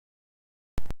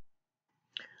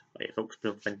Right, folks,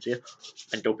 Plymouth Fenns here,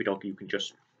 and Dopey Dog you can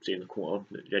just see in the corner,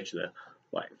 the edge there.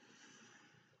 Right.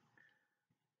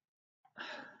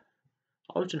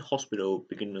 I was in hospital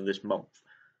beginning of this month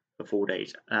for 4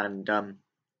 days, and I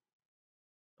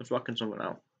was working something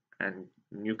out, and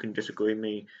you can disagree with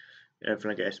me and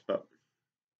everything, I guess, but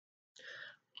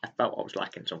I felt I was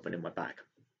lacking something in my bag.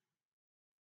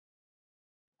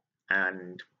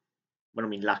 And when I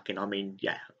mean lacking, I mean,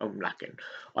 yeah, I'm lacking.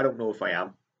 I don't know if I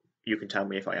am. You can tell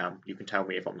me if I am. You can tell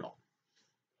me if I'm not.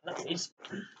 That is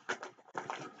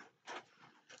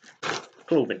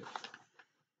clothing.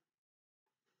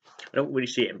 I don't really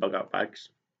see it in bug out bags.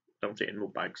 I don't see it in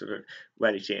mud bags. I don't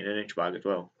rarely see it in an inch bag as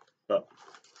well. But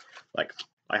like,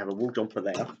 I have a wool jumper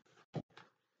there.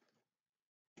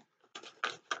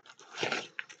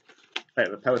 I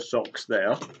have a pair of socks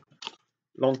there.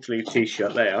 Long sleeve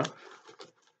t-shirt there.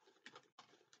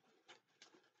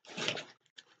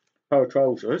 Pair of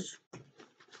trousers.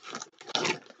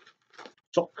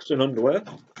 Socks and underwear.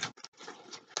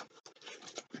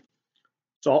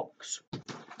 Socks.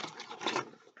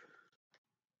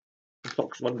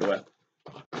 Socks and underwear.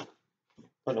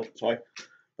 Oh no, sorry.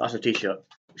 That's a t-shirt.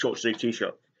 Short sleeve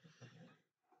t-shirt.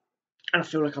 And I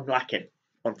feel like I'm lacking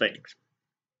on things.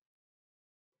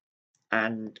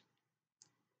 And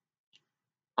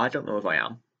I don't know if I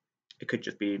am. It could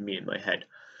just be me in my head.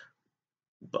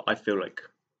 But I feel like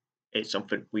it's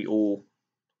something we all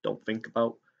don't think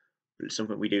about. But it's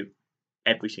something we do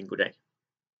every single day.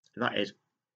 And that is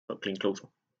put clean clothes on.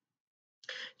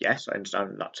 Yes, I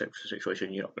understand in that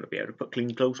situation you're not going to be able to put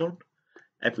clean clothes on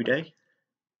every day.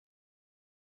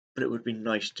 But it would be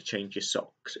nice to change your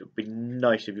socks. It would be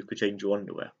nice if you could change your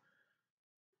underwear.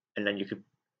 And then you could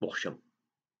wash them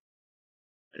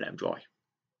and let them dry.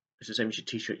 It's the same as your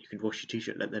t-shirt. You can wash your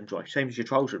t-shirt, let them dry. Same as your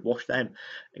trousers, wash them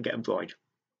and get them dried.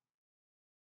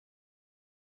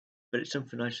 But it's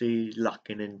something I see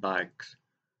lacking in bags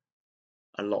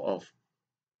a lot of.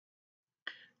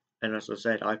 And as I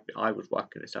said, I was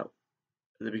working this out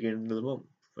at the beginning of the month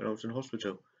when I was in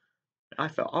hospital. I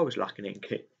felt I was lacking in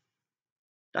kit.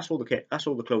 That's all the kit. That's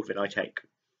all the clothing I take.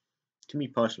 To me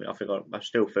personally, I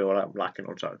still feel like I'm lacking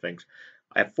on certain things.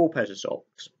 I have 4 pairs of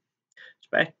socks,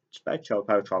 spare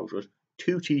pair of trousers,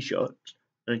 2 t-shirts,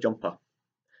 and a jumper.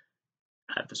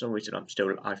 And for some reason, I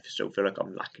still feel like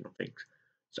I'm lacking on things.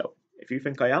 So if you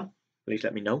think I am, please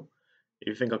let me know. If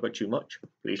you think I've got too much,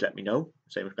 please let me know.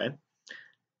 Same as Ben.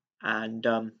 And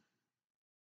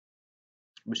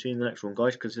we'll see you in the next one,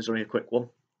 guys, because this is only a quick one.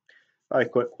 Very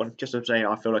quick one, just to say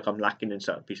I feel like I'm lacking in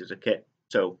certain pieces of kit.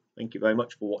 So thank you very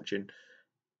much for watching.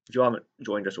 If you haven't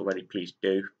joined us already, please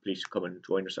do. Please come and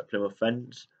join us at Plymouth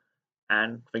Fenns.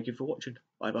 And thank you for watching.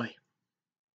 Bye bye.